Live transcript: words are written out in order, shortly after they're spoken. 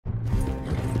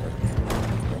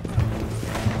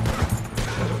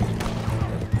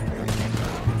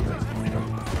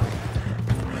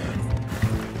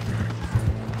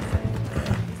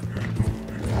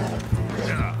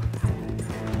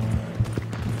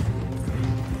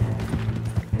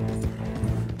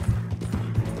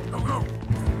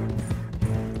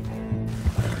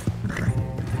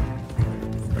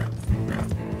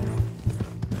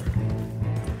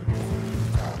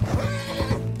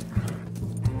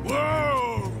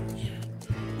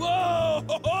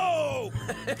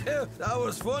That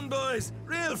was fun, boys.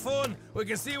 Real fun. We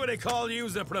can see what they call you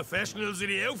the professionals of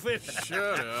the outfit.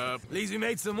 Shut up. At least we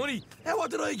made some money. Hey,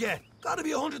 what did I get? Gotta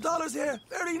be $100 here.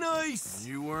 Very nice.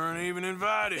 You weren't even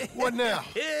invited. What now?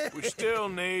 We still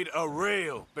need a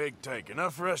real big take.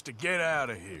 Enough for us to get out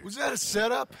of here. Was that a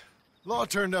setup? Law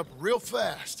turned up real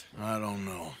fast. I don't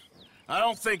know. I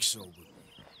don't think so, but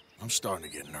I'm starting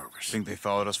to get nervous. Think they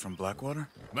followed us from Blackwater?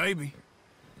 Maybe.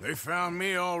 They found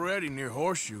me already near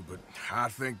Horseshoe, but I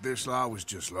think this lot was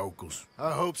just locals.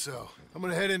 I hope so. I'm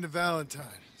gonna head into Valentine,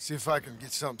 see if I can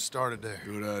get something started there.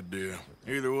 Good idea.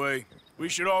 Either way, we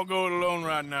should all go it alone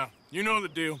right now. You know the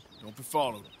deal. Don't be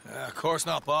followed. Of course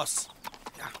not, boss.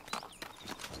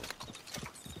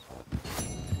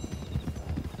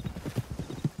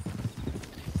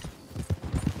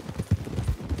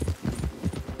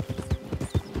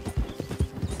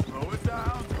 Slow it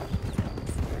down.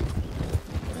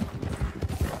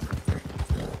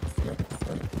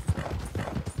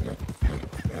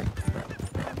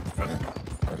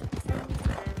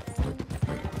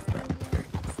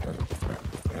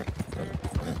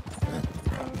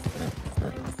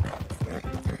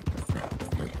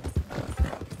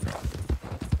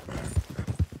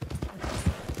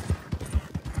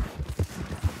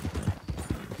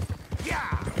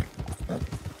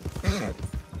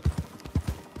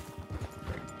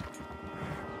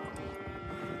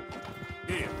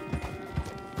 Here.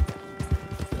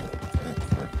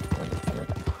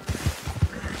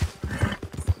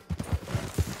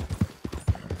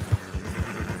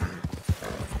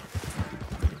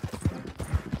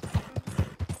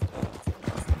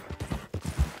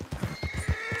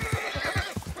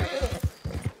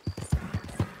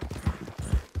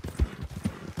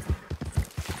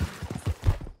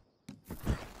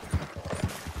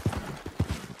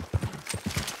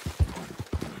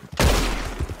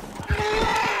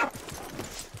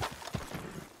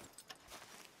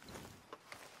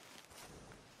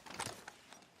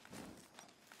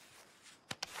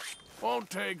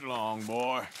 Won't take long,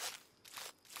 boy.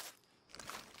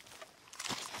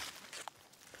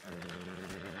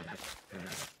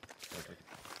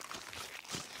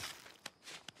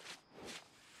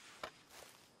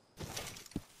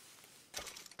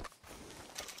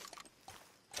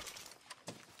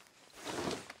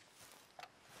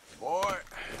 Boy.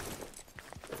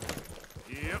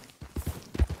 Yep.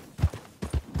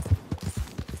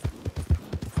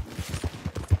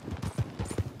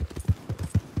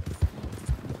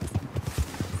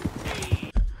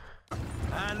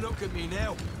 And look at me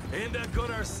now, in the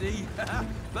gutter sea.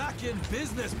 Back in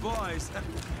business, boys.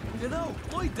 You know,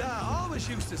 my dad always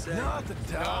used to say... Not the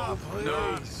dog,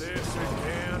 Not please. this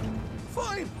again.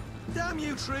 Fine. Damn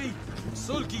you three.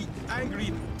 Sulky,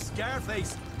 angry,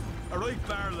 Scarface. A right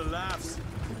barrel of laughs.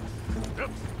 Yep.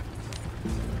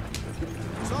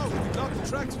 So, block the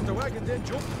tracks with the wagon, then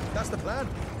jump. That's the plan.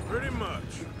 Pretty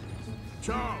much.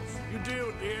 Charles, you deal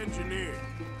with the engineer.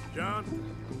 John,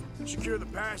 secure the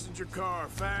passenger car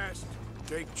fast,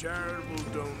 take charitable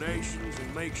donations,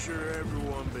 and make sure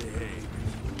everyone behaves.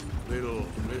 Little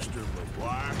Mr.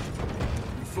 McGuire,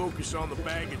 you focus on the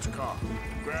baggage car.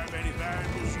 Grab any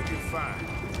valuables you can find.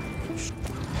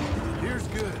 Here's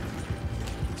good.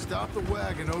 Stop the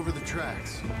wagon over the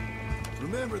tracks.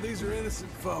 Remember, these are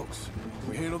innocent folks. If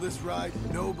we handle this right,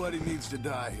 nobody needs to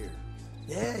die here.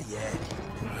 Yeah.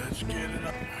 Let's get it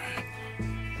up.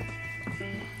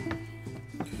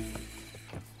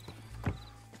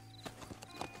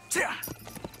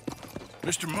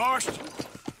 Mr. Marston,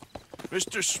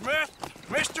 Mr. Smith,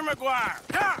 Mr. McGuire,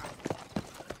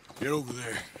 get over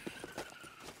there.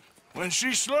 When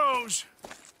she slows,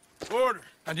 order.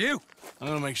 And you? I'm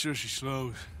gonna make sure she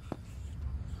slows.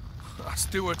 I'll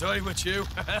do or die with you.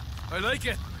 I like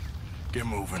it. Get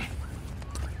moving.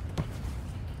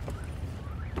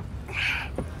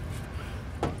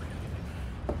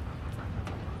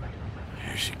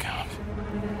 Here she comes.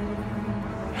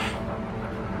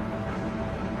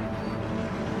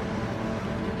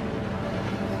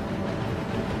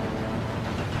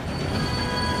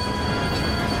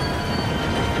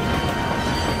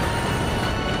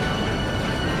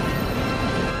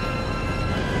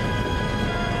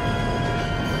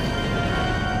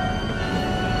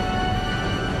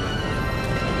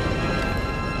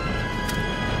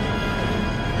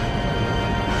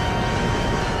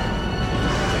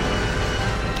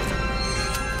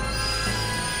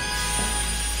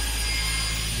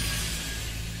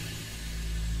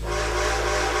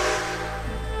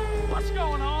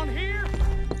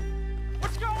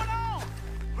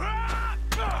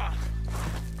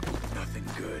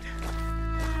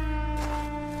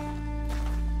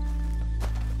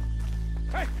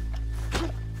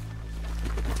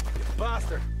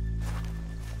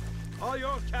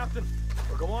 Captain.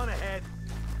 Or go on ahead.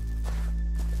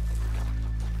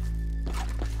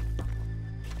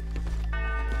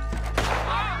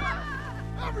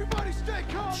 Everybody stay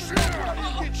calm and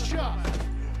everybody get shot.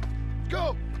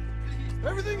 Go.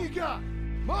 Everything you got.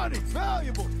 Money,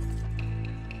 valuable.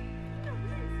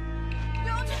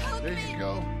 Don't help There me! you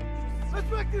go. Let's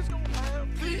make this go.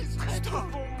 Please,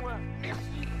 stop.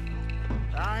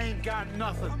 I ain't got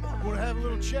nothing. Want to have a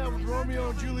little chat with Romeo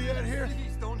and Juliet here?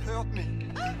 Please don't hurt me.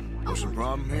 What's the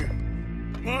problem here?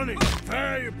 Money,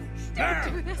 valuables.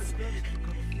 Don't do this!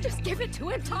 Just give it to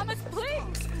him, Thomas,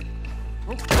 please!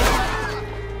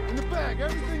 In the bag,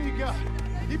 everything you got.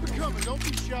 Keep it coming, don't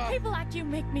be shy. People like you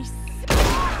make me sick.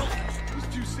 These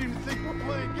two seem to think we're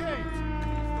playing games.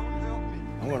 Don't hurt me.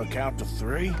 I'm gonna count to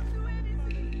 3.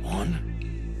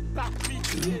 1. Par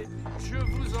pitié, je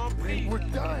vous en prie. We're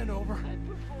dying over.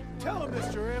 Tell him,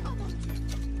 Mr. M.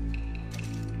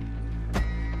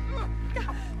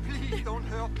 Please don't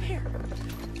hurt me. Here.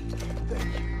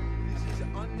 Thank you. This is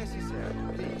unnecessary.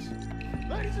 Please.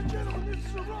 Ladies and gentlemen, this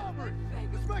is a robbery.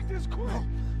 Let's make this quick.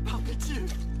 Par pitié.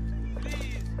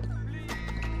 Please,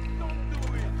 don't do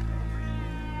it.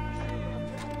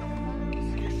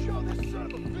 You show this son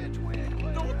of a bitch we ain't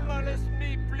playing Don't around. molest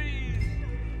me, please.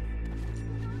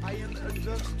 I am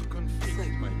averse to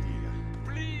conflict, my dear.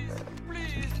 Please,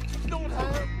 please, don't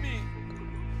hurt me.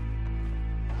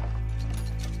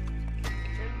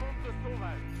 Elle monte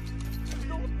sauvage.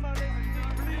 Don't molest me,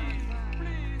 please,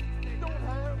 please, don't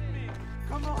hurt me.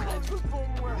 Come on, un peu pour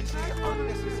moi. This is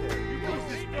unnecessary. Use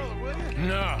this fella, will you?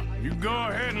 No, you go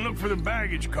ahead and look for the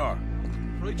baggage car.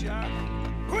 Right, you are.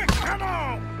 Quick, come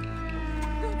on!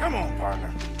 Come on,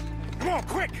 partner. Come on,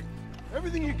 quick!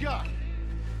 Everything you got.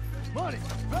 Money,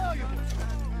 valuables.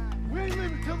 We ain't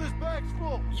leaving till this bag's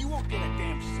full. You won't get a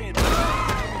damn cent. I'm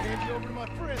gonna hand you over to my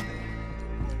friend then.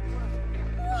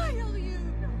 Why are you?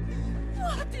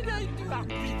 What did I do? Par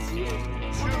pitié,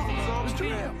 je vous en Mr.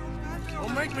 prie. M.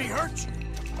 Don't make me hurt you.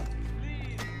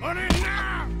 Put in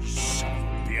now! Son of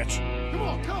a bitch. Come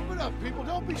on, cough it up, people.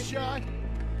 Don't be shy.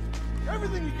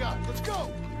 Everything you got. Let's go.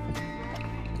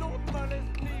 Don't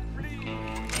molest me, please.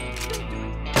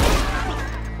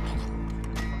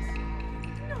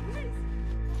 No, please!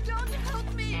 Don't help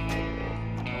me!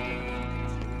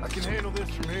 I can handle this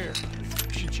from here.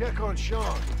 You should check on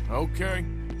Sean. Okay.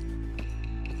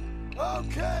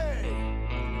 Okay.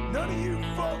 None of you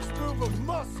folks move a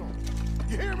muscle.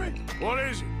 You hear me? What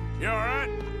is it? You all right?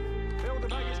 Fill the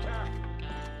baggage car.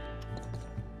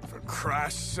 For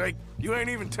Christ's sake, you ain't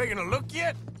even taking a look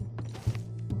yet?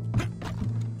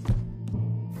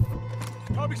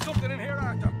 Probably something in here,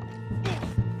 Arthur.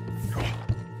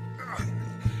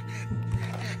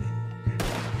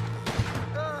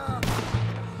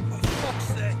 For fuck's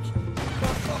sake.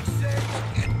 For fuck's sake.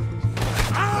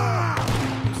 Ah!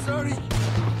 I'm sorry.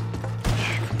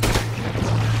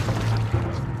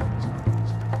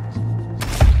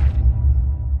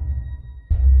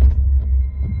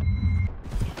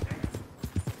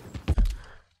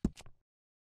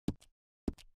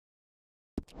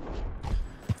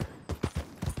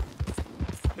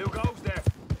 Who goes there?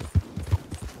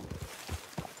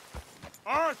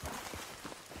 Arthur!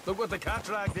 Look what the cat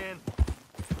dragged in.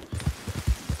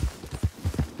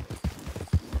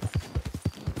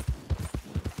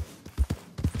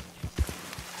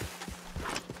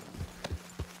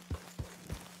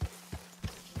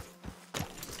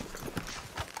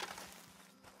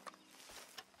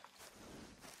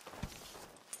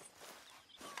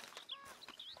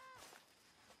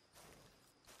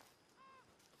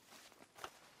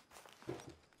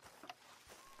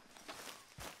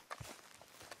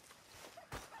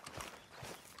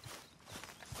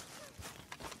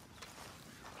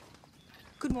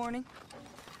 Good morning.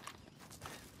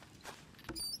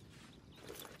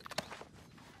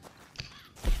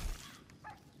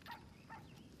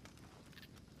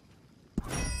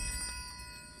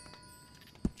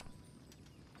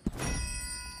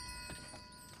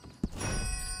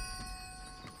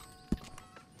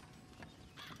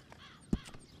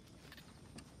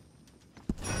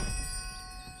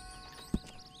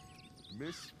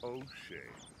 Miss O'Shea.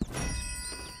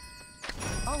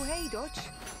 Oh, hey, Dutch.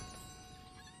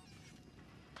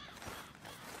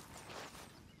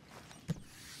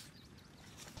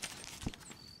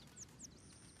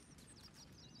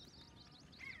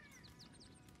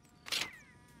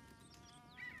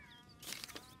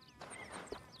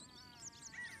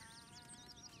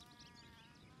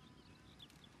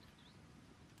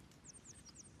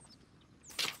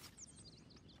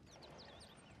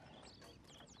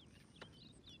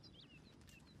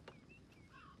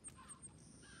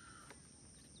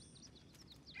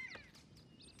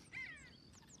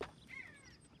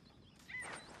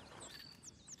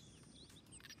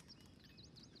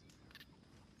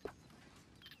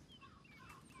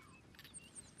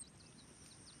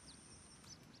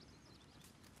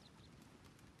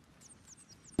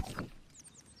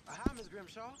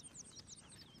 Grimshaw.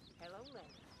 Hello, Lenny.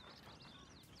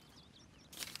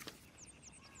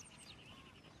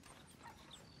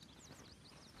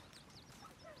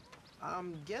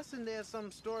 I'm guessing there's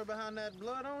some story behind that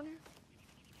blood on you?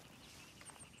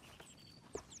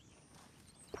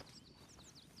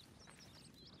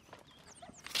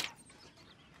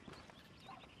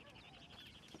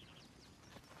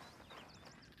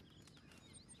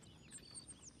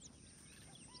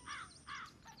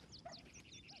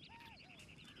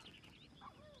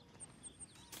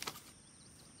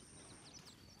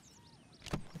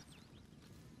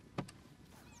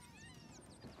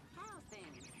 How's things?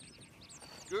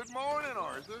 Good morning,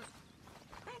 Arthur.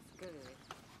 That's good.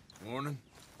 Morning.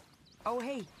 Oh,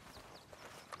 hey.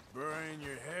 Burying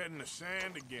your head in the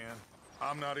sand again.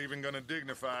 I'm not even gonna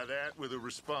dignify that with a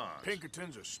response.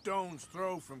 Pinkerton's a stone's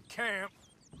throw from camp.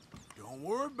 Don't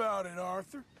worry about it,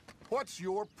 Arthur. What's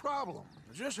your problem?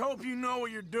 I just hope you know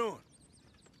what you're doing.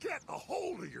 Get a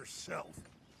hold of yourself.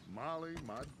 Molly,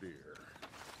 my dear.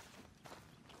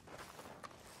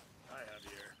 Hi,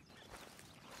 Javier.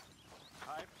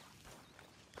 Hi.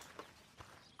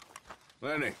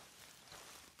 Lenny.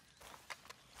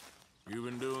 You've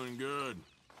been doing good.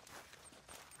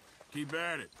 Keep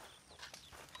at it.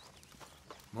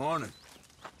 Morning.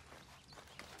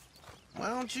 Why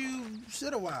don't you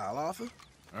sit a while, Arthur?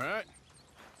 All right.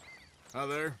 Hi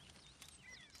there.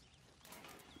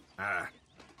 Ah.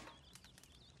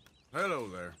 Hello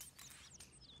there.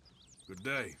 Good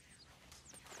day.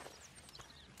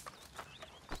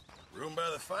 Room by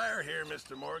the fire here,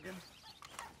 Mr. Morgan.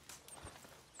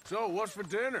 So, what's for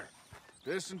dinner?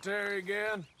 Dysentery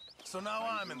again? So now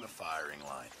I'm in the firing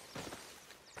line.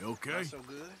 You okay? Not so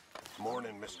good.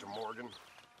 Morning, Mr. Morgan.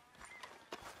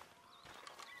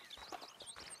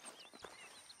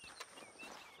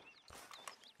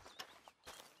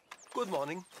 Good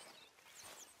morning.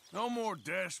 No more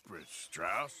desperate,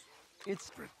 Strauss. It's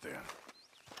desperate then.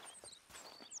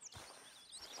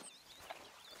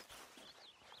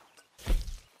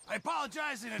 I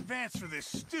apologize in advance for this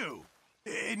stew.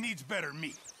 It needs better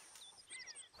meat.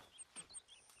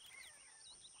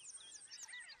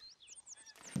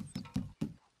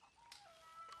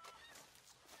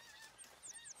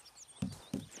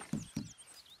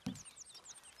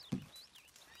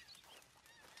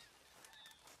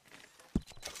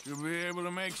 You'll be able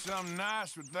to make something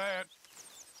nice with that.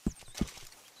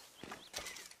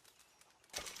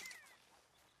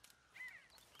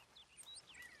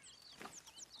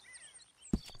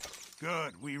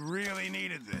 Good. We really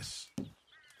needed this.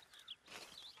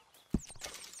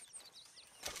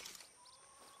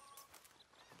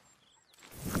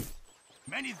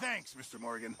 Many thanks, Mr.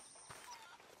 Morgan.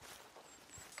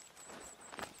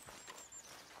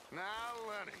 Now,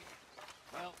 Lenny.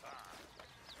 Well,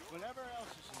 whatever else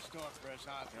is in store for us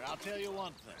out there, I'll tell you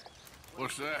one thing.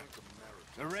 What's that?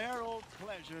 The rare old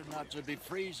pleasure not to be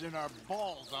freezing our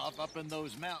balls off up in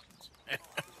those mountains.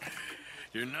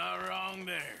 You're not wrong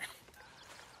there.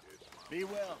 Be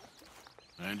well.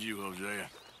 And you, Hosea.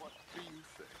 What do you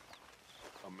think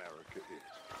America is?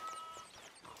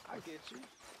 I get you.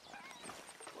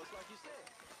 Well, it's like you said.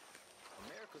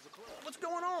 America's a club. What's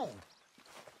going on?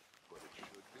 What it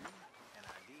should be? An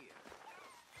idea.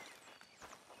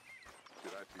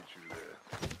 Did I teach you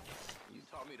that? You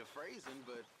taught me the phrasing,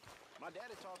 but my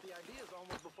daddy taught the ideas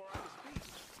almost before I could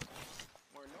speak.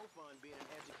 Weren't no fun being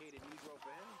an educated Negro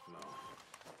for him. No.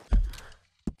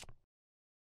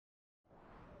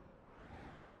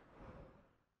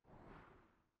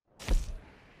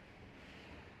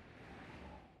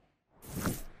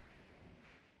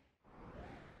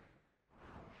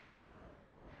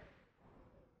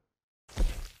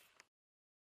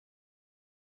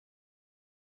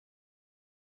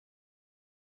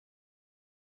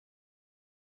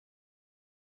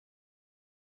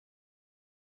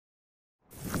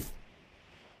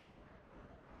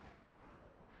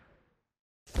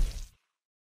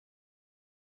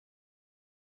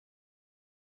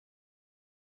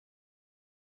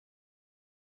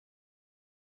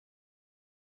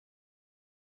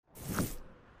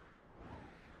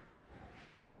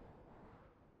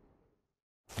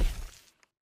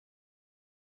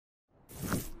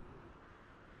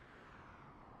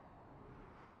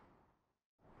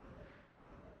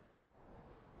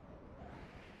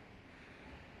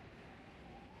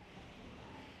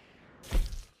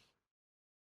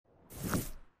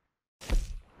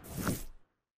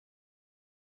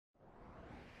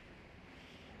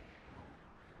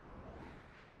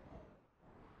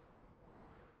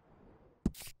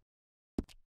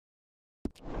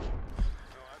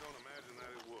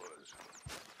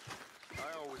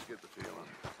 I always get the feeling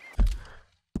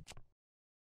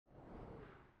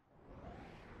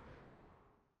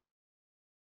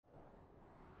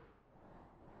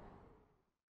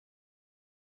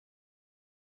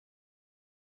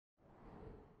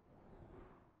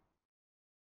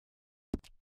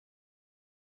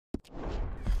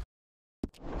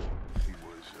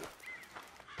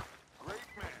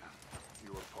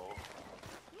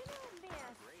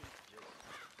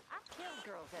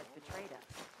betrayed us.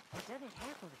 We've done it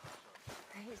happily.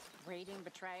 Is reading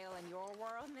betrayal in your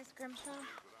world, Miss Grimshaw?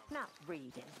 Not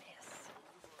reading, miss.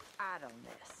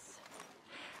 Idleness.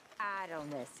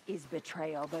 Idleness is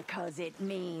betrayal because it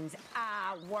means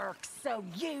I work so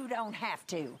you don't have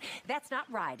to. That's not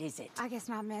right, is it? I guess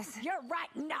not, miss. You're right,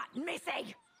 not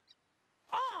missy!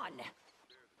 On!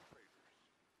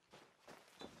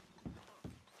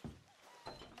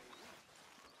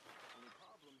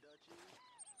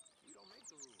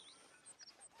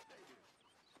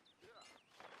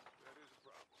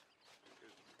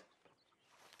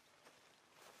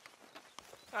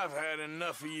 I've had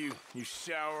enough of you, you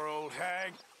sour old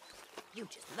hag. You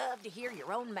just love to hear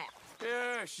your own mouth.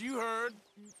 Yes, you heard.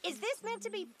 Is this meant to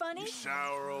be funny? You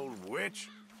sour old witch.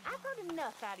 I've heard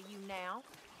enough out of you now.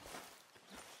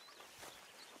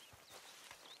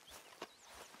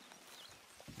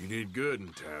 You did good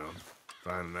in town,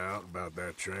 finding out about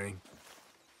that train.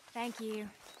 Thank you.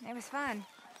 It was fun.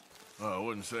 Well, I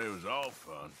wouldn't say it was all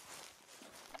fun.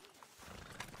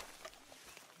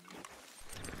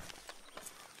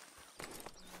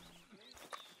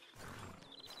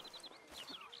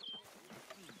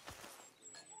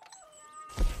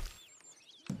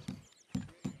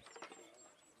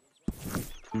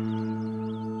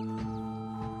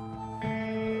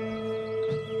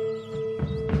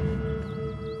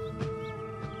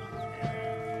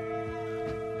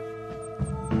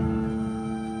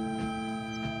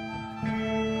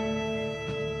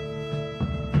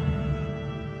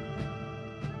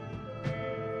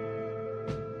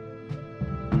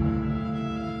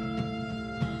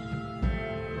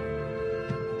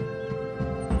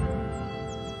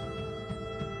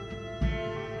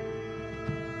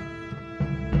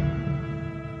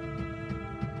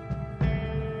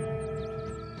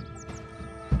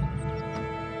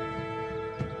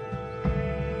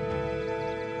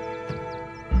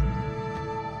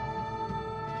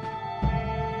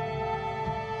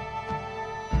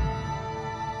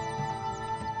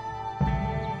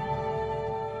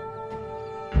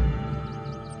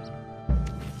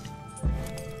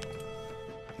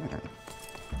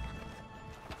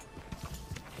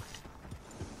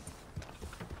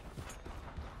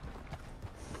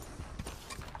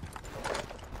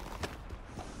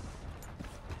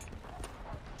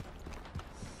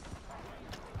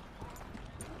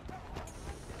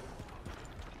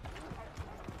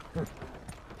 Well,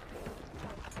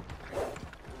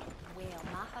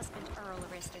 my husband Earl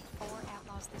arrested 4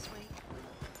 outlaws this week.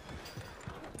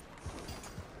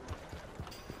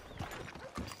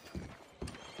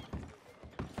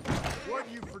 What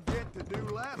did you forget to do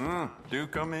last time? Do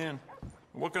come in.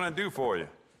 What can I do for you?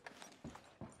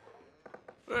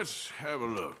 Let's have a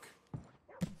look.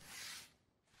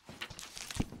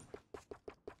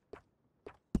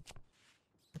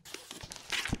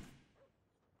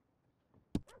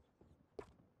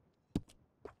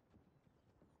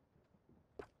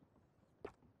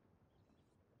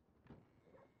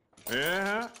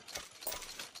 Yeah?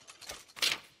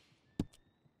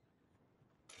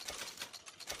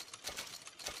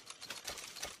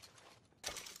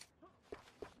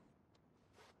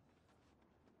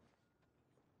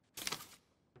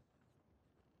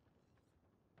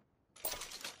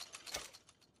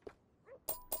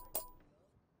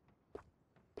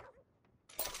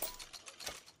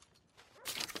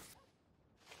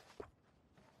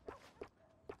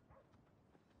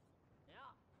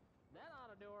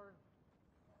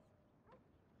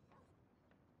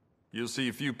 You'll see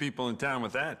a few people in town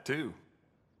with that, too.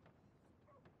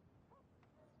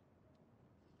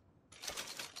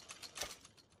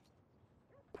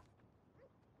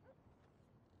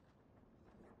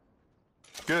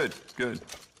 Good, good.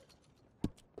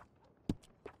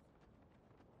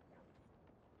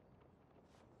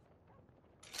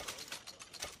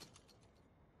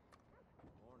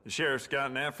 The sheriff's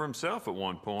gotten after himself at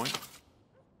one point.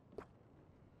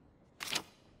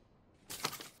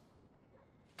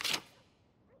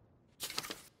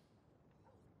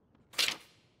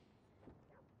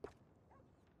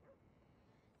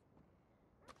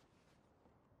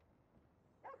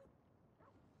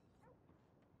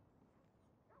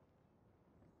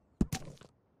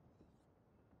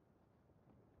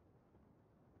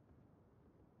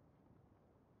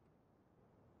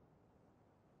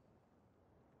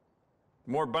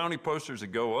 The more bounty posters that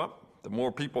go up, the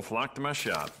more people flock to my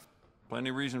shop. Plenty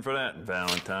of reason for that in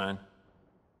Valentine.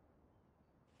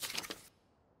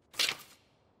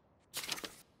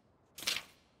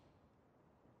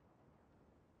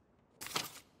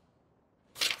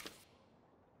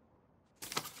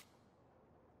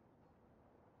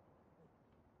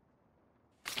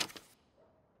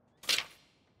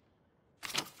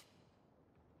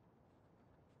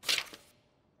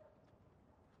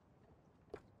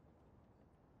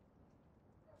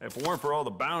 If it weren't for all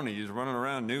the bounties running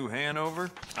around New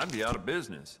Hanover, I'd be out of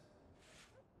business.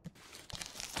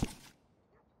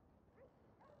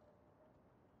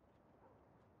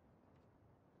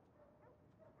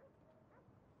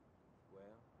 Well,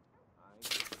 I ain't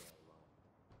been that long.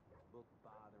 Book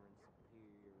bothering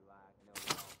superior like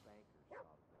know-it-all bankers sort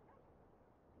of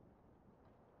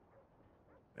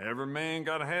thing. Every man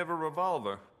gotta have a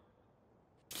revolver.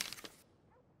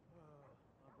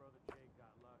 My brother Jake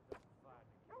got locked up for fighting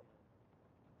again.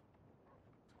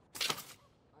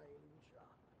 I ain't even shot.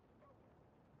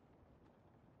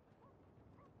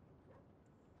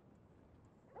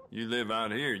 You live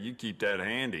out here, you keep that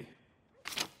handy.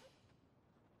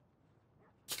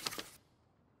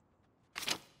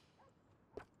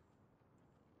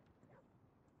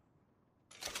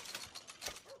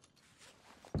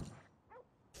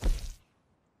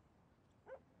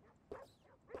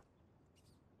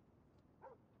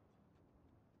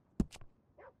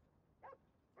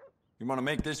 You want to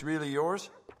make this really yours?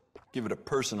 Give it a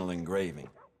personal engraving.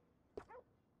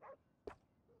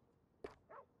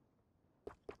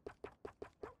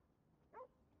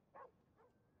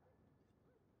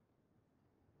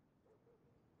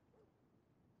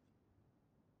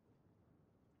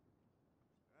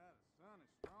 The sun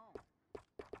is strong.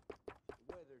 The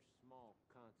weather's small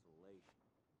consolation.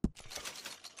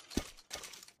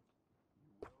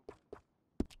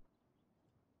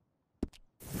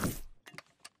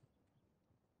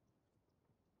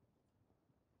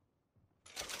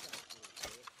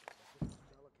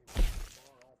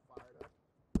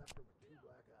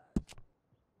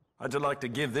 I'd just like to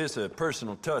give this a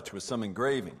personal touch with some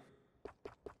engraving.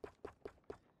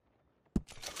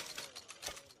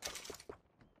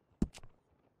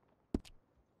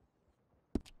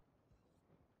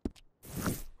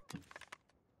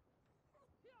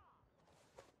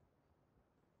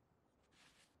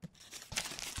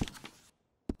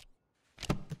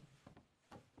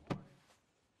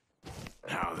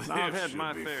 Now, this I've had should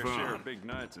my be fair fun. share of big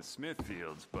nights at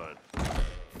Smithfield's, but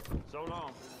so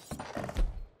long.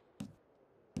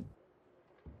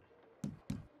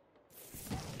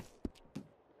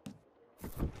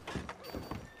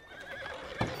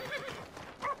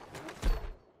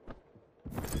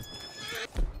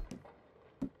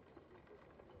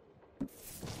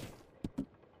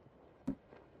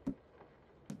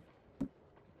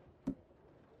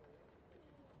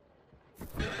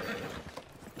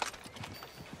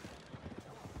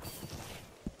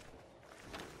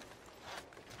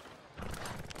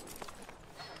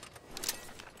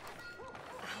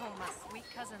 Oh, my sweet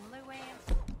cousin Luann.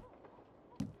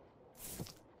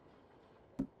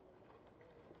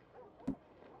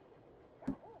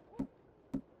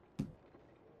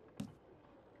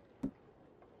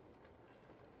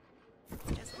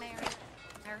 Just married.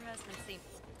 Her husband seemed...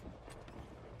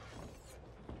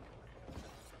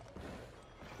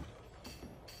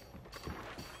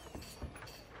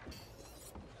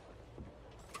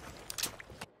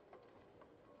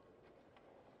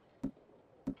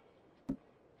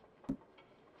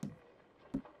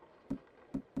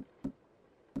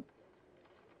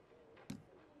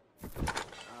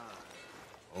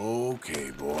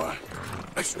 Okay, boy.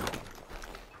 Let's go.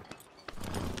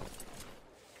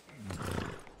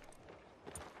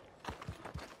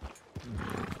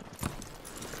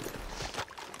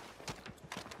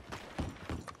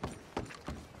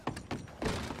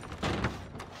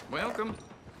 Welcome.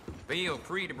 Feel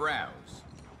free to browse.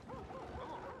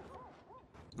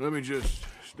 Let me just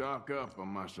stock up on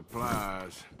my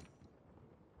supplies.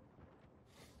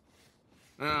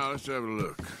 Now, let's have a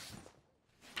look.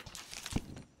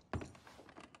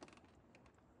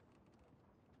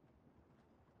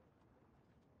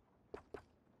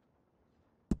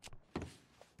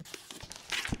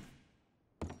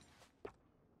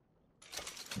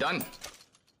 Done.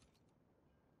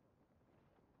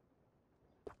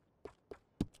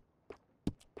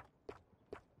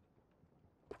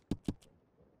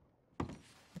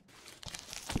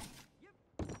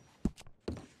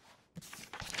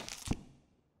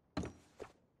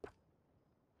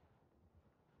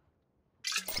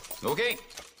 Okay.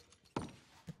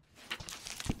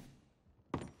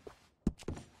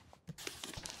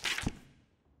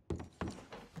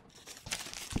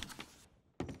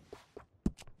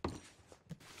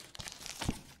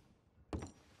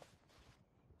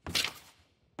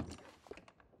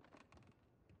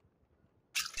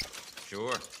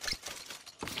 Sure.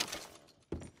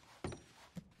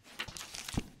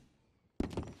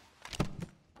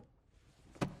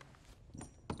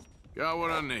 Got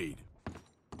what I need.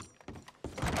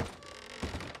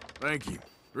 Thank you.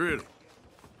 Really.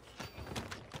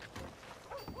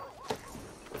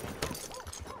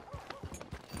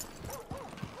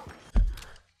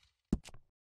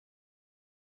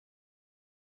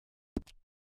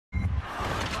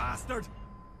 bastard!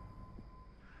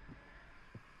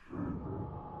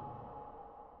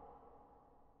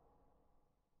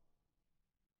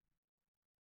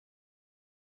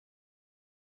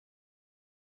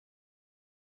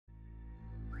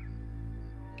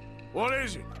 What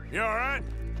is it? You all right?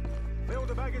 Fill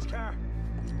the baggage car.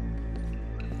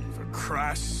 For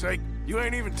Christ's sake, you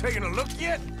ain't even taken a look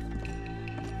yet?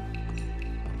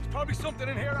 There's probably something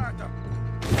in here, Arthur.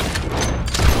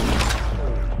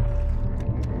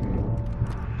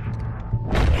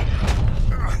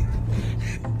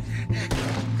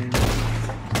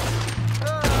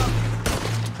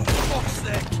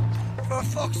 For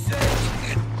fuck's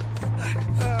sake!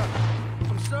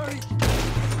 I'm sorry.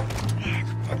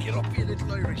 Get up, you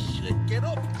little Irish shit. Get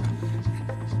up!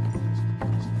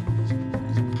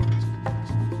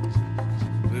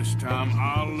 This time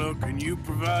I'll look and you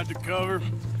provide the cover.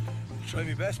 Try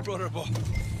my best, brother, but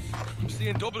I'm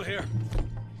seeing double here.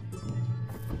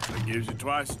 That gives you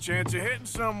twice the chance of hitting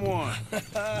someone.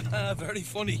 Very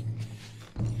funny.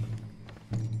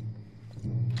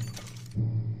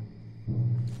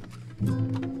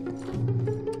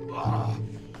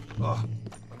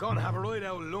 I'm gonna have a right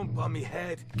out lump on me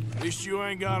head. At least you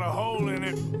ain't got a hole in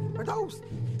it. Are those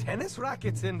tennis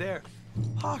rackets in there?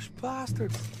 Posh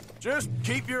bastards. Just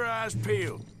keep your eyes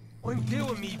peeled. I'm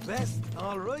doing me best,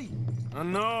 all right. I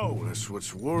know, that's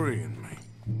what's worrying me.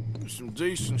 There's some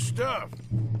decent stuff.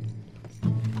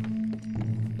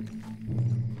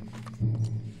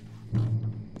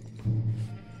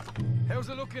 How's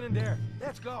it looking in there?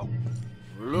 Let's go.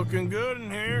 We're looking good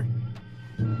in here.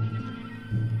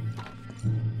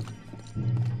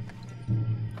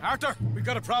 Arthur, we've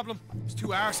got a problem. There's two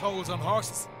arseholes on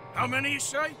horses. How many you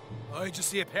say? I just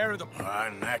see a pair of them.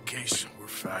 In that case, we're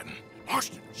fighting.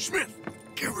 Marston, Smith,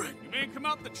 get ready. You men come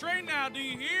out the train now, do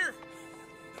you hear?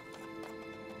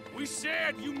 We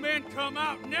said you men come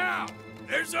out now.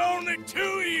 There's only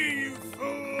two of you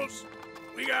fools.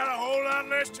 We got a whole lot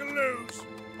less to lose.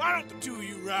 Why don't the two of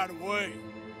you ride away?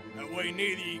 That way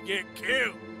neither of you get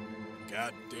killed.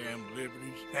 Goddamn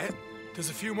liberties. There's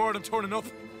a few more of them turning up.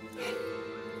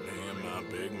 Damn my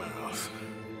big mouth.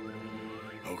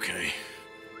 Okay,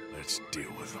 let's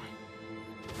deal with them.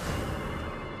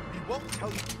 He won't tell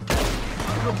you.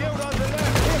 Look out on the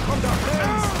left. Here comes our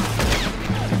friends.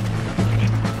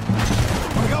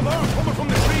 I got more coming from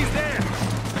the trees there.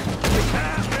 We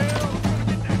can't help.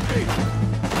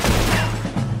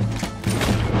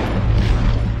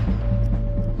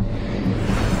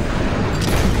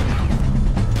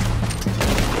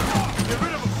 Get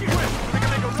rid of him, quick! We can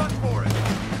make a run for it.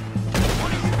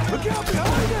 Look out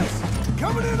behind us!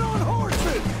 Coming in on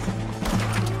horses!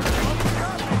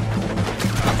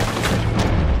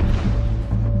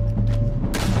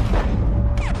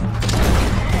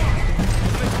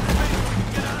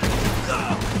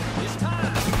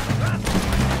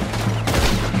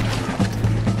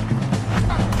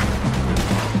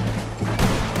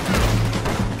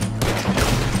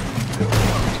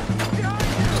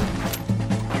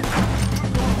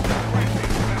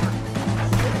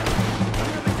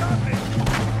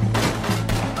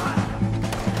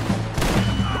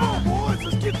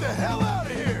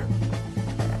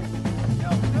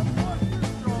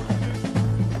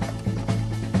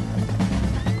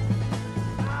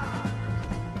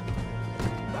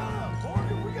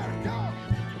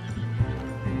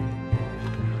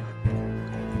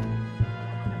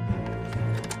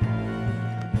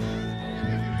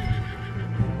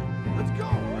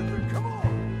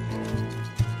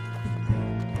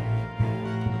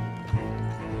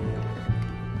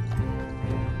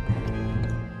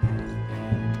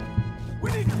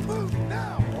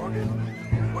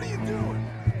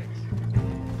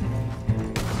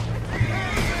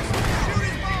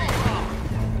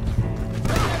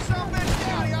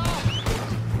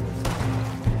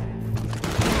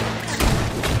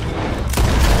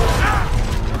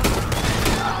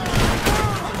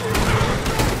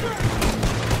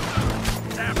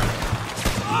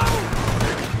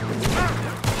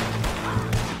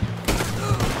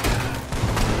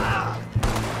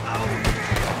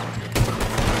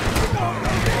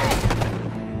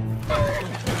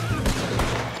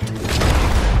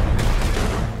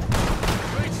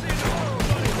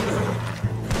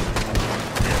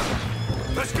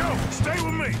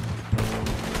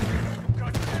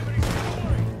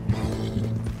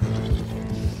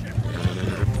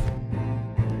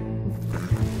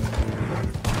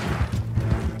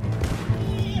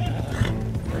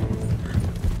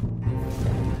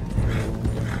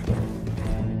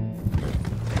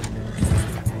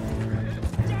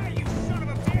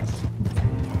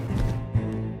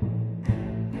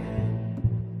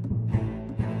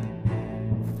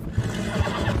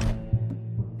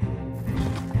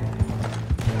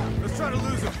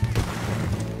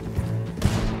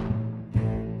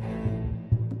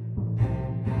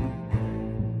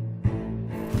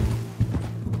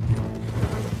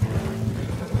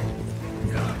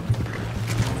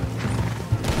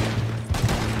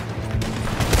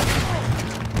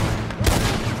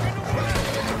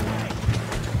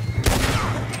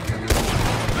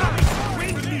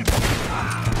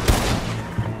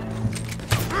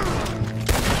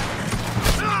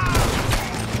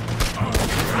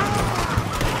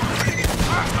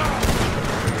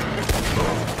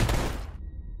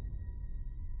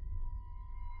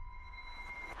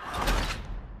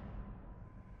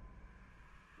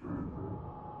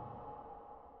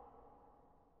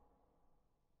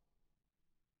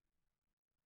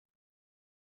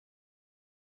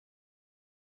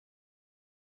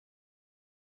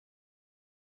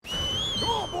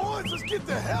 boys, let's get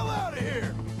the hell out of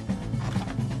here!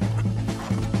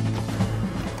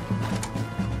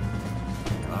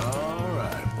 All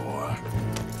right, boy.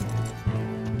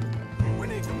 We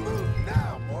need to move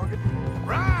now, Morgan.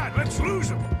 Right, let's lose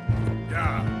him.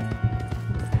 Yeah.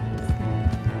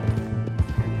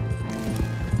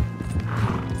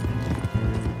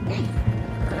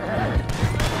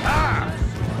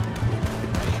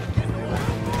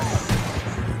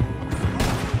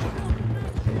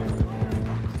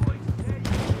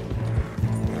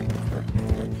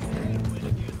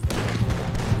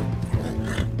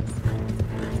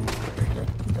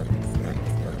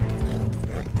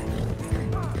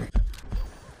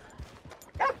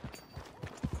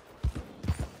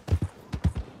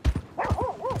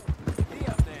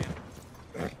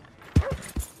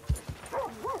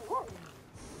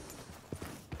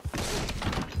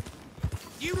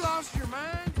 You lost your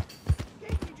mind?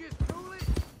 Can't you just cool it?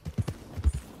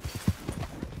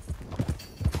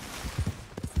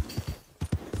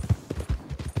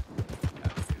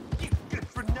 You good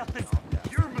for nothing.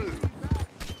 Your move.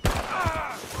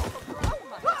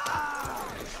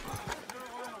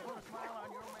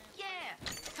 Yeah,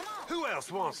 come on. Who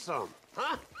else wants some?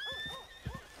 Huh?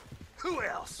 Who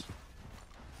else?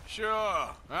 Sure,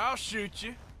 I'll shoot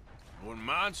you. Wouldn't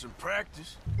mind some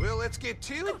practice. Well, let's get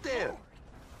to it then.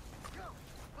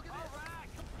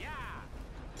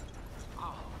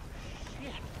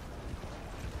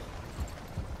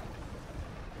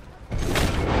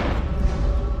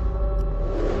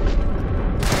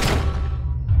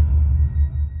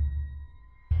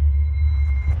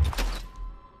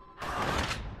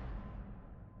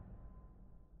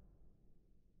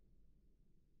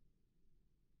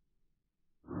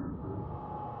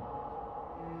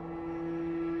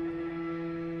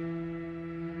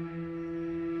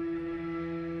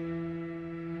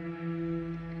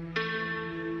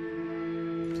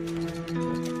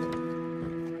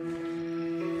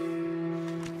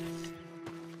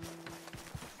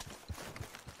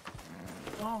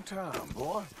 Long time,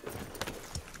 boy.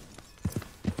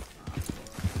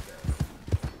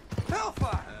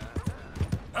 Hellfire!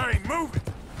 I ain't moving.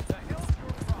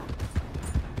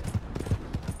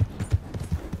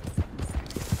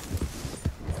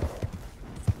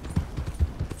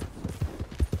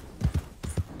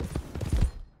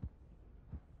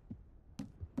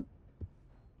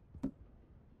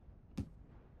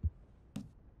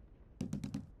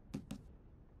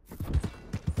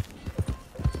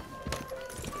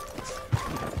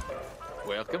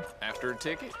 Welcome. After a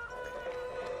ticket?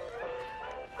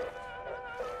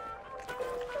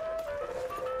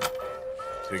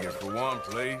 Ticket for one,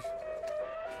 please.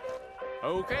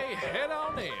 Okay, head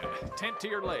on in. Tent to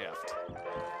your left.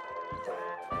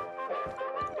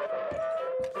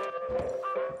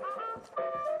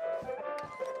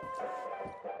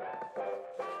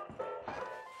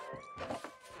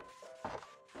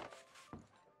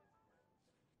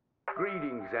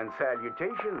 Greetings and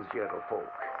salutations, gentlefolk.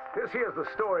 This here's the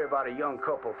story about a young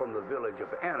couple from the village of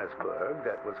Annisburg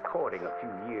that was courting a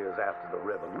few years after the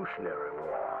Revolutionary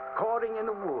War. Courting in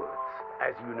the woods,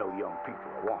 as you know young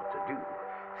people want to do.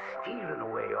 Stealing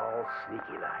away all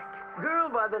sneaky-like. Girl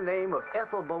by the name of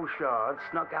Ethel Beauchard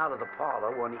snuck out of the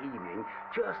parlor one evening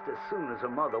just as soon as her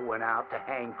mother went out to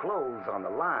hang clothes on the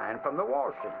line from the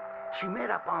washing. She met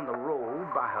up on the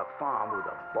road by her farm with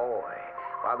a boy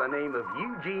by the name of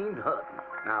Eugene Hutton.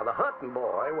 Now, the Hutton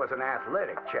boy was an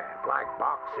athletic chap, liked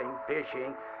boxing,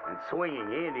 fishing, and swinging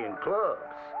Indian clubs.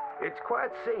 It's quite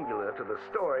singular to the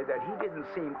story that he didn't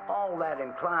seem all that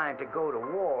inclined to go to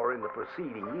war in the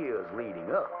preceding years leading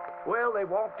up. Well, they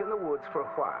walked in the woods for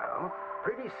a while.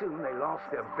 Pretty soon they lost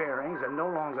their bearings and no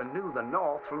longer knew the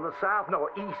north from the south,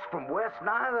 nor east from west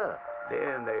neither.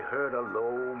 Then they heard a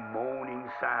low moaning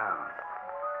sound.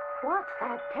 What's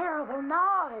that terrible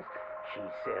noise? She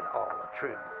said all a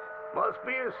tremble. Must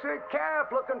be a sick calf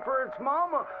looking for its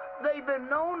mama. They've been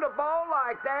known to bawl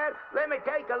like that. Let me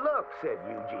take a look, said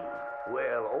Eugene.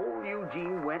 Well, old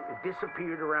Eugene went and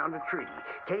disappeared around a tree,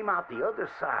 came out the other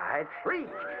side,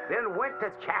 reached, then went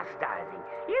to chastising.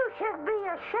 You should be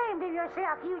ashamed of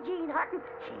yourself, Eugene Hutton,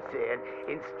 she said.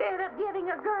 Instead of giving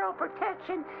a girl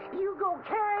protection, you go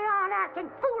carry on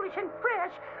acting foolish and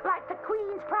fresh like the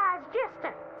Queen's prize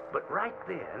jester. But right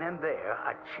then and there,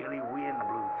 a chilly wind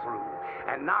blew through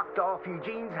and knocked off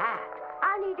Eugene's hat.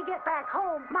 I need to get back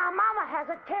home. My mama has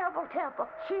a terrible temper.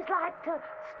 She's like to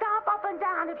stomp up and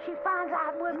down if she finds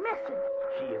out we're missing.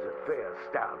 She is a fair,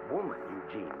 stout woman,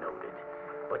 Eugene noted.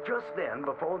 But just then,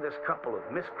 before this couple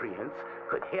of miscreants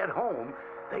could head home,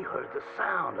 they heard the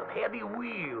sound of heavy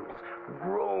wheels,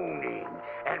 groaning,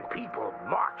 and people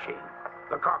marching.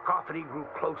 The cacophony grew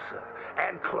closer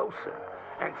and closer,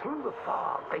 and through the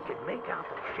fog they could make out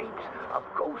the shapes of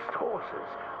ghost horses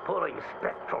pulling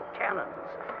spectral cannons,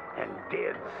 and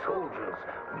dead soldiers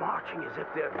marching as if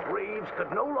their graves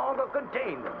could no longer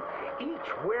contain them, each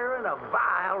wearing a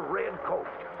vile red coat.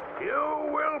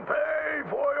 You will pay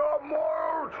for your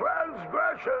moral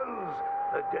transgressions,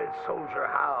 the dead soldier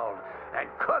howled, and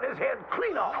cut his head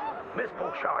clean off. Miss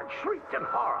Beauchard shrieked in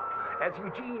horror as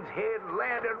Eugene's head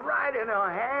landed right in her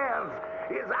hands,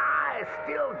 his eyes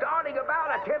still darting about,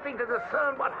 attempting to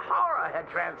discern what horror had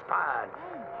transpired.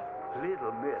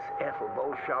 Little Miss Ethel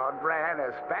Beauchard ran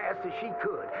as fast as she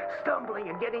could, stumbling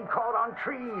and getting caught on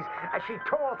trees as she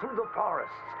tore through the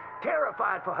forests.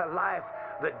 Terrified for her life,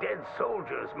 the dead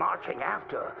soldiers marching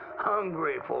after,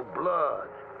 hungry for blood.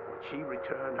 When she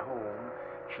returned home,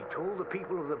 she told the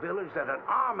people of the village that an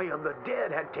army of the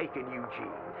dead had taken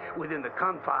Eugene within the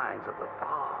confines of the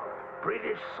fog.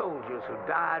 British soldiers who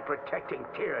died protecting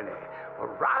tyranny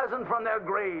were rising from their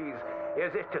graves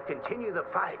as if to continue the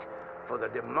fight for the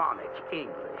demonic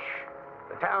English.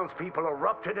 The townspeople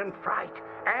erupted in fright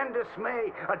and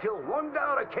dismay until one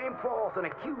daughter came forth and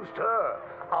accused her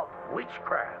of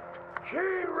witchcraft. She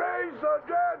raised the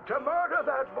dead to murder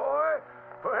that boy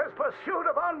for his pursuit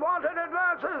of unwanted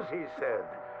advances, he said.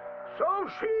 So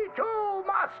she too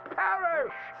must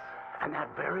perish. And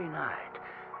that very night,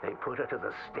 they put her to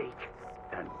the stake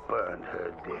and burned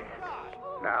her dead.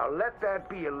 Now let that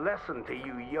be a lesson to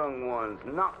you young ones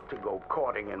not to go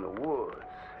courting in the woods,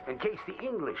 in case the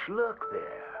English lurk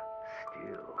there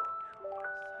still.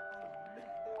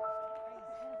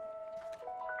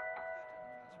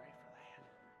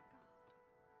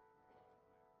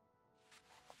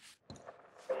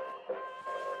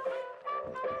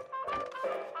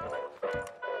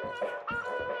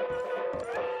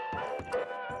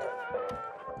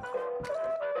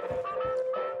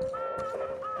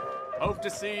 Hope to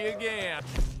see you again.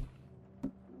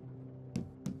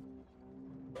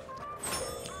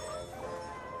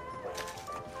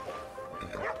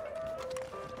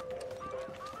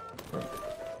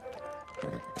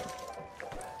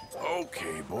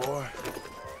 Okay, boy.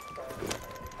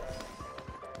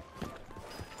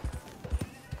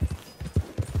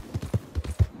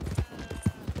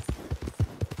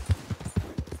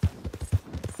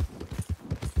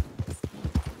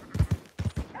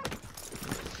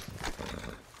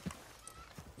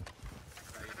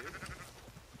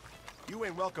 You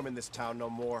ain't welcome in this town no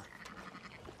more.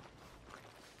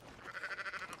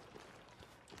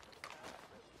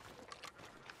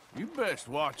 You best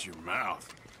watch your mouth.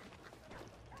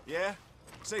 Yeah?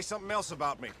 Say something else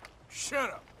about me. Shut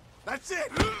up. That's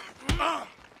it!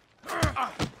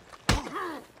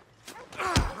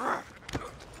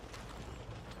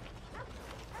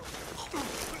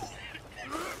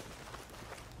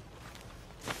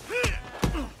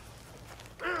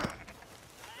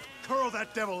 Curl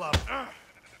that devil up.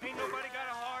 Ain't nobody got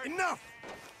a heart. Enough!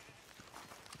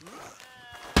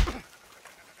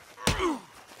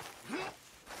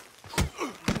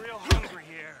 I'm real hungry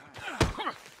here.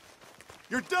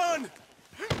 You're done!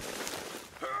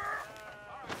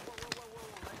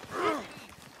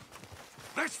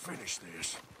 Let's finish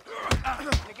this.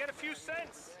 You get a few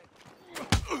cents.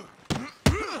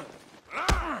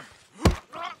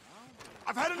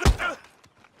 I've had enough!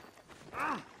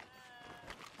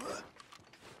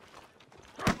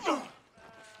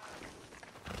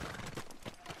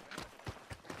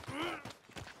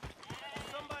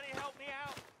 Somebody help me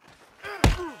out.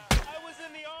 I was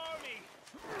in the army.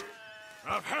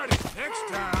 I've had it. Next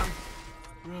time,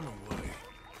 run away.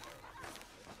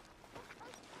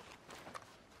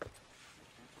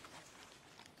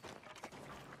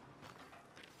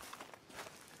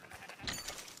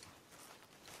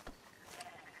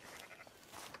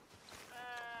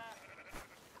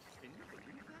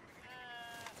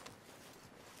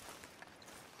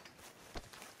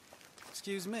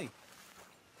 Excuse me.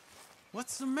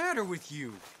 What's the matter with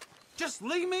you? Just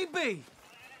leave me be.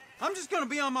 I'm just gonna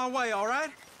be on my way, all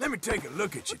right? Let me take a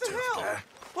look at you, What the tough hell? guy.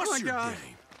 What's Oh my your God.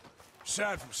 game?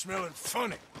 Aside from smelling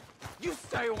funny. You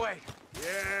stay away.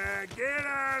 Yeah, get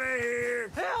out of here.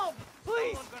 Help!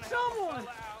 Please, someone!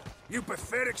 You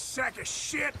pathetic sack of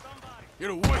shit.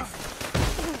 Get away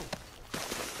from me.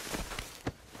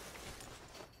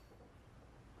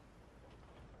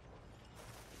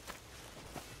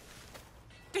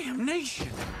 Damnation!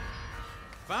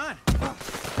 Fine.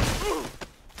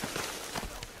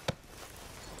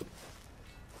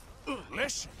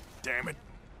 Listen, damn it.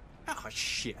 Oh,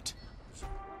 shit.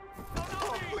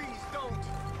 Oh, please don't.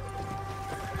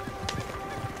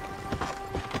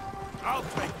 I'll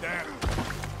take that.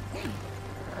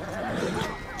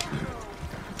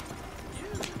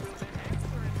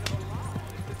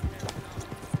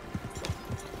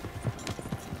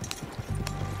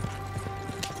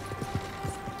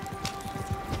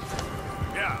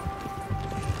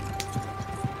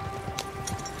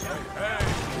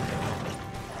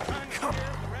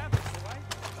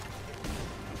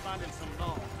 finding some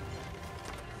law.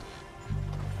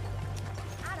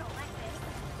 I don't like this.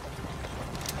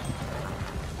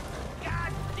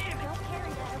 God damn it! Don't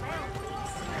carry that around,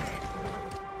 please.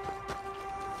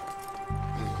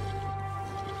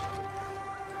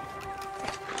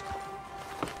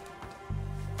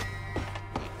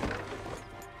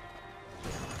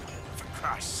 For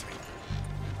Christ's sake.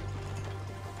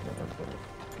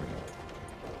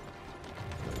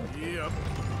 Yep.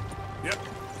 Yep.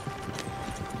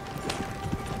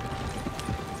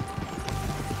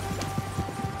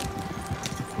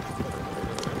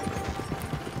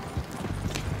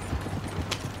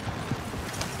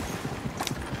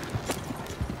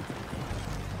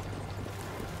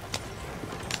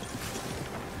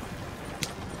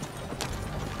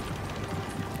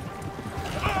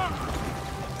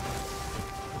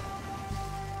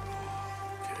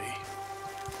 Okay.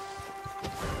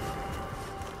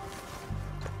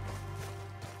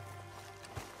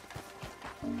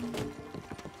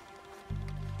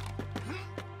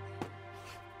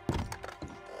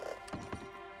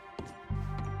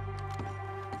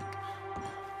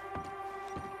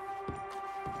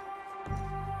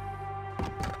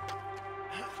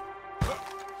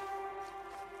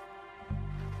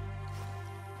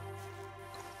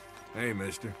 Hey,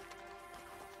 mister.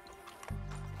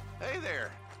 Hey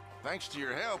there. Thanks to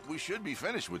your help, we should be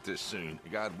finished with this soon,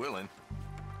 God willing.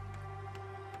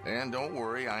 And don't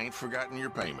worry, I ain't forgotten your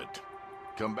payment.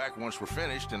 Come back once we're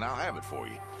finished and I'll have it for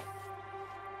you.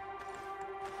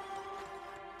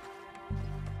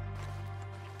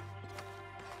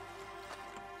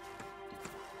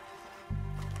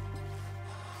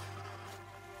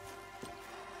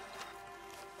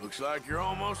 Looks like you're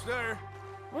almost there.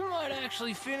 We might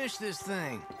actually finish this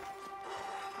thing.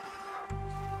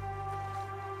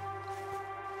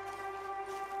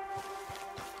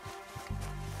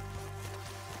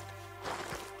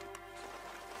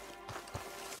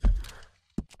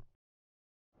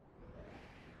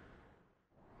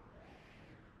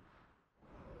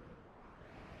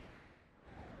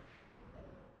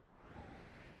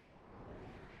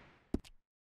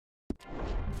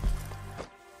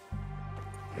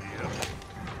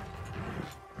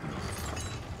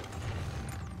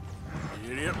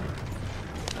 Yep.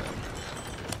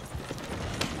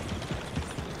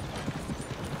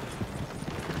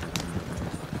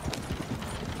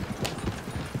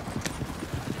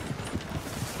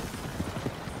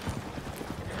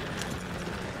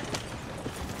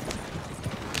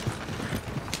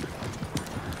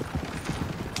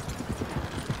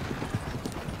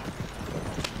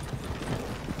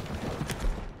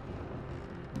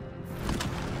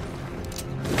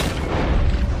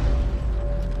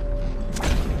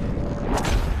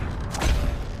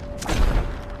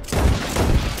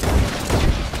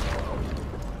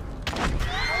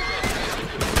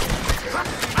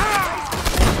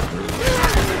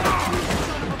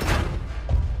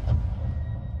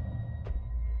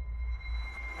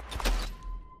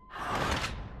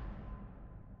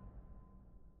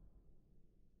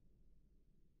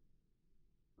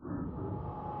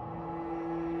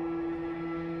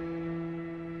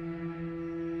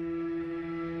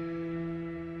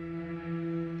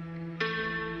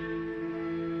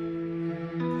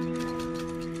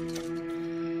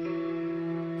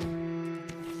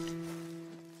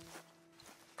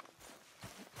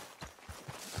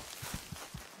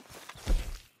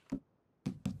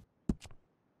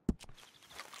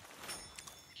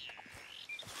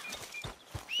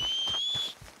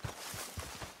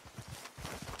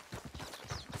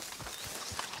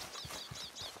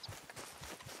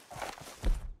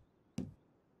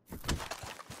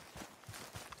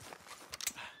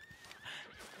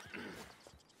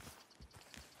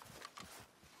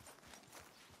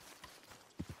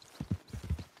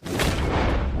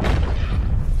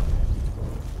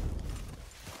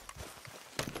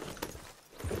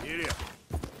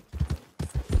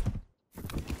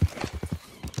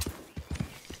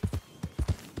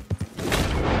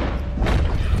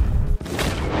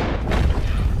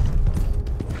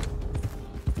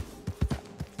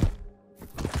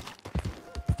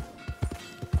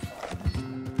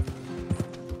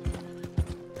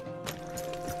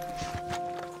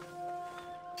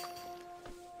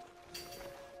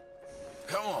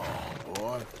 Come on,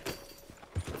 boy.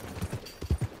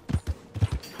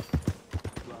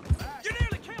 You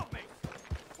nearly killed me!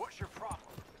 What's your problem?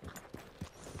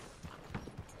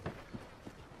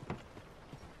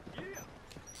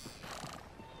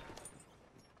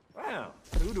 Well,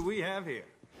 who do we have here?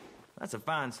 That's a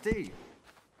fine steed.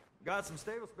 Got some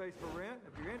stable space for rent,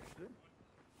 if you're interested.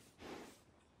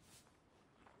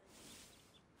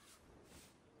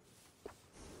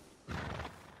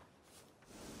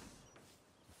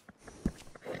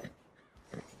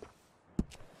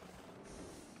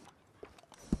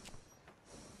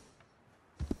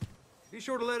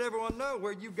 sure to let everyone know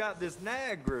where you got this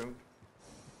nag groomed.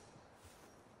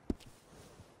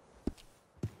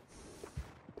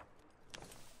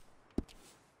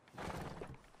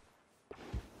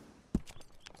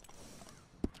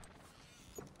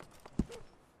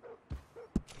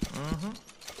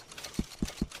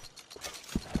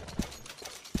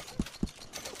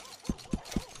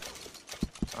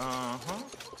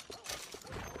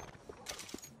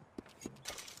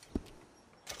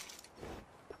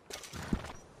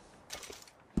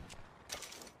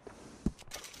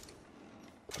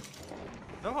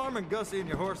 No harm in gussying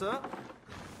your horse up.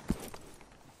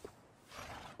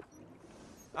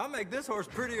 I'll make this horse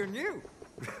prettier than you.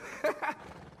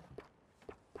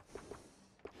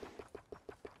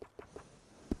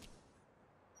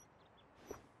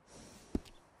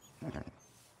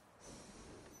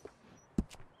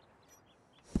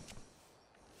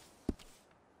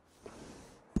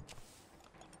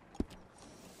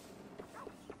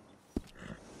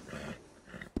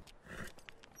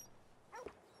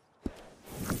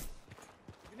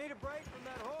 Need a break from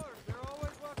that horse. They're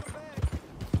always welcome back.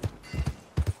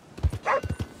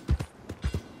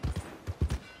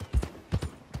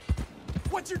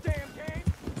 What's your damn game?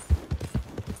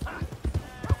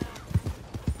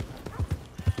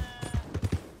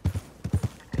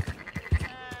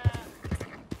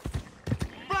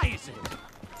 Blazes!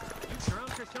 You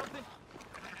drunk or something?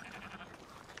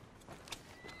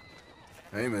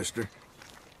 Hey, mister.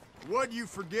 What'd you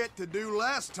forget to do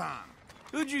last time?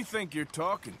 Who'd you think you're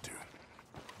talking to?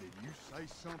 Did you say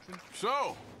something?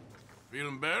 So,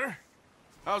 feeling better?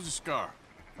 How's the scar?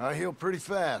 I heal pretty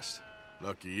fast.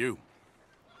 Lucky you.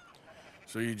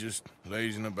 So you just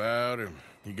lazing about, or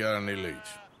you got any leads?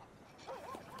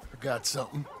 I got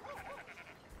something.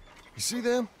 You see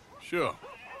them? Sure.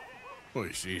 Well,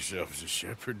 you see yourself as a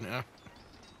shepherd now?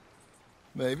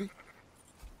 Maybe.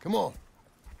 Come on.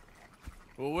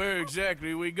 Well, where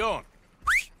exactly are we going?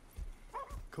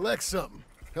 Collect something.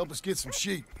 Help us get some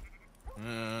sheep.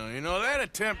 You know, that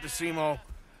attempt to seem all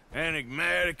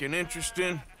enigmatic and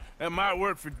interesting, that might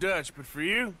work for Dutch, but for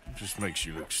you, it just makes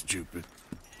you look stupid.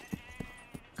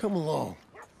 Come along.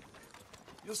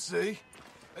 You'll see.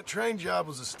 That train job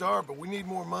was a start, but we need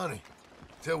more money.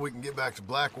 Till we can get back to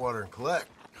Blackwater and collect.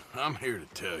 I'm here to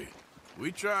tell you.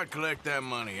 We try to collect that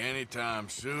money anytime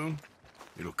soon,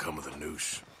 it'll come with a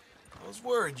noose. I was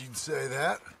worried you'd say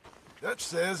that. Dutch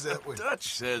says that we...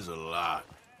 Dutch says a lot.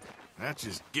 That's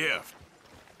his gift.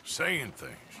 Saying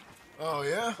things. Oh,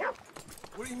 yeah?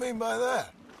 What do you mean by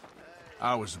that?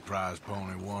 I was the prize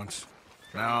pony once.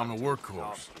 Now I'm the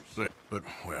workhorse. But,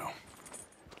 well,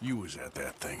 you was at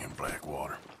that thing in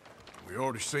Blackwater. We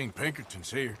already seen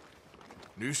Pinkertons here.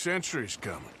 New century's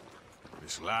coming.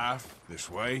 This life, this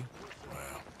way,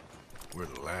 well, we're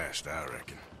the last, I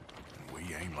reckon. And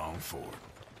we ain't long for it.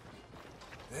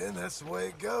 Then that's the way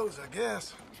it goes, I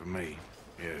guess. For me,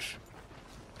 yes.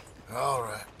 All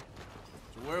right.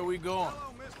 So where are we going?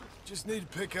 Hello, mister. Just need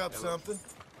to pick up something.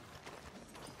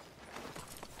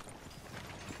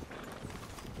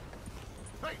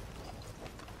 Hey!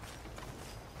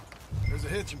 There's a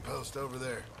hitching post over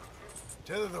there.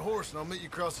 Tether the horse and I'll meet you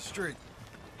across the street.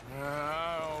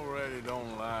 I already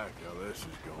don't like how this is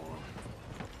going.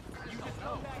 You just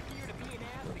come back here to be an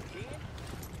ass again?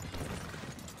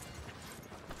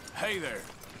 Hey there.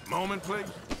 Moment, please.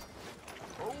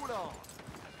 Hold on.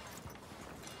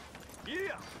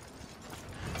 Yeah.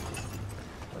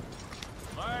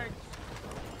 Thanks.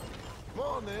 Come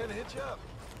on, then. Hitch up.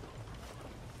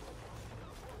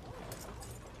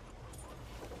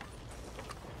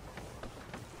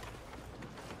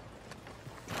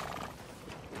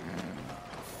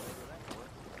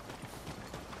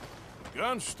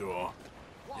 Gun store?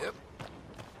 Yep.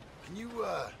 Can you,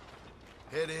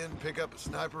 head in and pick up a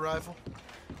sniper rifle?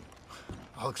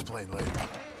 I'll explain later.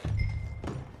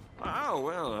 Oh,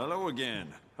 well, hello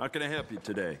again. How can I help you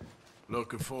today?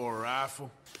 Looking for a rifle?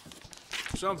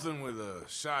 Something with a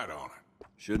sight on it.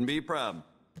 Shouldn't be a problem.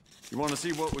 You want to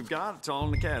see what we've got? It's all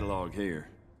in the catalog here.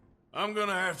 I'm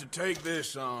gonna have to take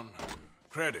this on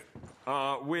credit.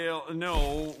 Well,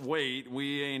 no, wait.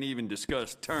 We ain't even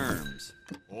discussed terms.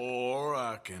 Or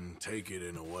I can take it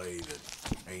in a way that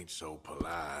ain't so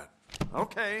polite.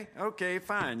 Okay,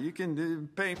 fine. You can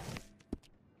pay...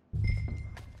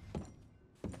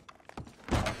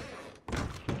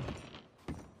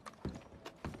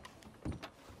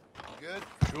 Good?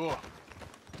 Sure.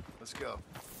 Let's go.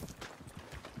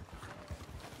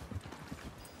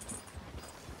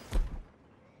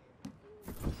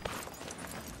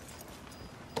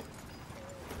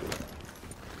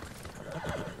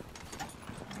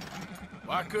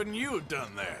 Why couldn't you have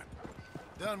done that?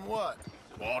 Done what?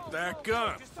 bought that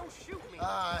gun?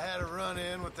 I had a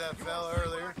run-in with that fella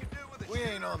earlier. We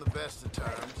ain't on the best of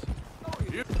terms.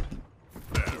 You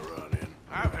had a run-in.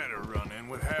 I've had a run-in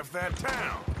with half that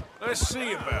town. Let's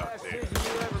see about this.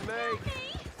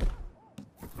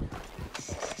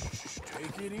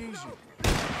 Take it easy.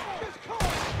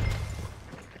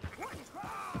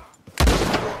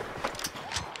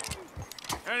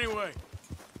 Anyway,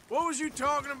 what was you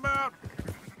talking about?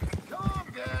 Calm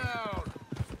down.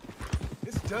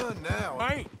 It's done now.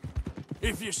 Ain't.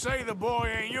 If you say the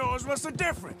boy ain't yours, what's the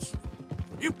difference?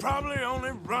 You probably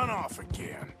only run off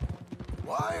again.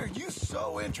 Why are you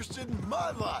so interested in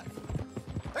my life?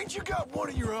 Ain't you got one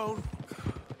of your own?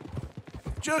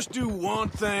 Just do one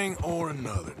thing or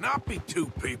another. Not be two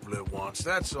people at once,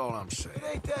 that's all I'm saying. It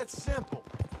ain't that simple.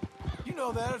 You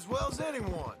know that as well as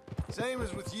anyone. Same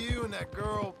as with you and that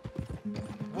girl...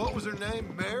 What was her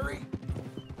name? Mary?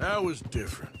 That was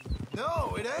different.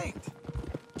 No, it ain't.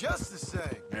 Just the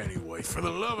same. Anyway, for the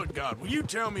love of God, will you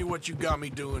tell me what you got me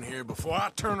doing here before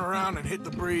I turn around and hit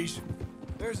the breeze?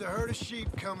 There's a herd of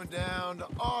sheep coming down to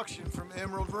auction from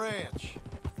Emerald Ranch.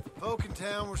 Folk in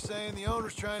town were saying the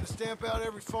owner's trying to stamp out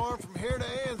every farm from here to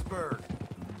Ansburg.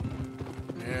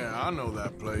 Yeah, I know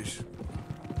that place.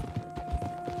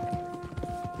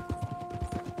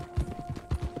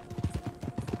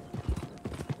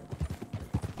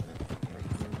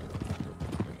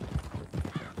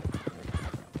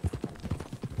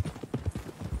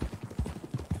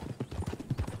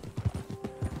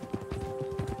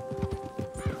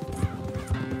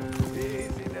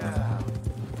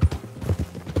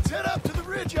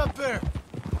 Up there.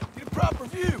 Get a proper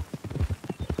view.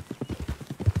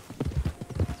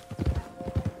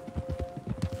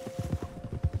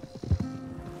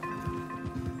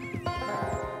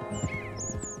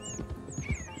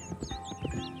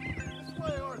 This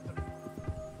way, Arthur.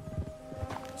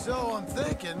 So I'm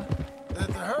thinking that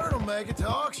the herd will make it to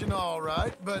auction all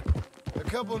right, but a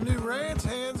couple of new ranch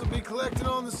hands will be collecting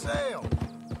on the sale.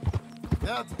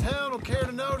 Doubt the town will care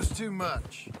to notice too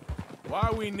much. Why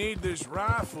we need this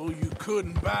rifle you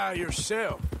couldn't buy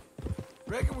yourself?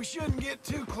 Reckon we shouldn't get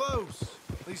too close.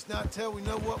 At least not till we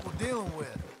know what we're dealing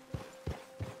with.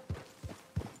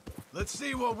 Let's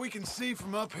see what we can see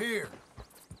from up here.